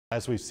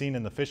As we've seen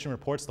in the fishing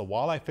reports, the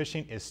walleye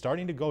fishing is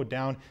starting to go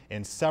down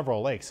in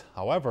several lakes.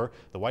 However,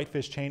 the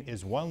Whitefish chain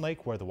is one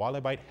lake where the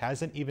walleye bite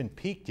hasn't even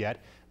peaked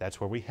yet.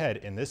 That's where we head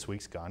in this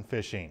week's Gone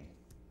Fishing.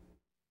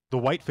 The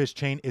Whitefish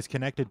chain is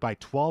connected by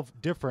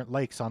 12 different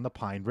lakes on the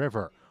Pine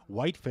River.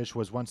 Whitefish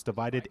was once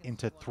divided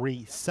into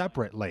 3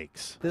 separate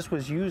lakes. This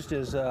was used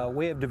as a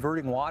way of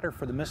diverting water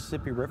for the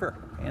Mississippi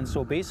River. And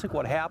so basically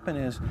what happened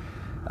is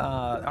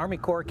Army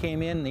Corps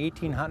came in the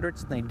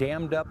 1800s and they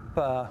dammed up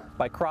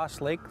by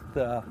Cross Lake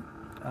the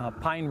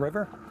Pine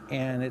River,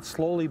 and it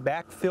slowly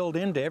backfilled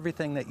into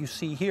everything that you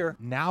see here.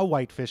 Now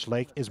Whitefish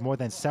Lake is more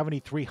than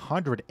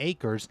 7,300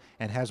 acres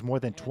and has more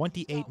than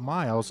 28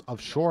 miles of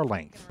shore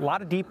length. A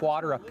lot of deep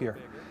water up here.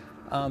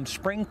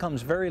 Spring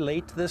comes very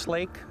late to this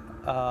lake.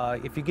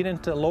 If you get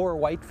into lower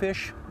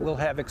Whitefish, we'll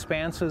have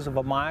expanses of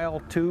 1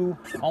 mile, 2,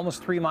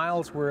 almost 3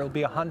 miles where it'll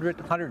be 100,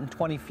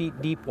 120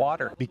 feet deep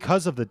water.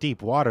 Because of the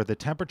deep water, the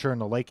temperature in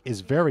the lake is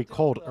very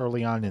cold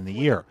early on in the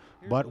year.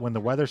 But when the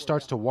weather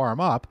starts to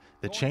warm up,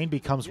 the chain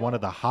becomes one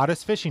of the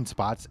hottest fishing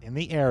spots in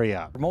the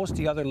area. Most of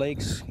the other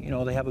lakes, you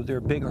know, they have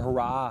their big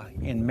hurrah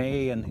in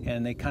May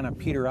and they kind of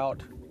peter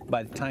out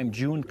by the time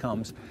June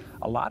comes.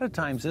 A lot of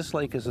times this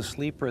lake is a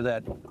sleeper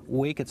that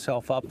wake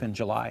itself up in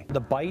July. The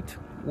bite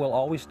will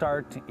always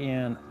start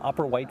in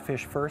upper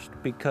Whitefish first,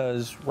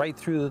 because right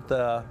through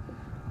the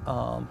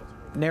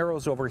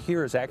narrows over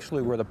here is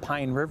actually where the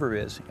Pine River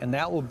is, and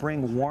that will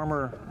bring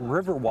warmer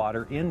river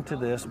water into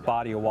this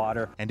body of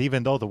water. And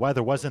even though the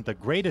weather wasn't the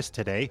greatest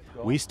today,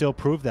 we still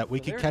proved that we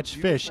could catch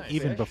fish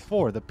even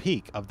before the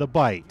peak of the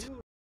bite.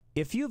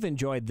 If you've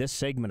enjoyed this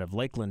segment of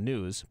Lakeland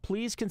News,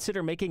 please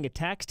consider making a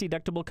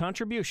tax-deductible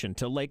contribution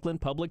to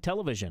Lakeland Public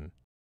Television.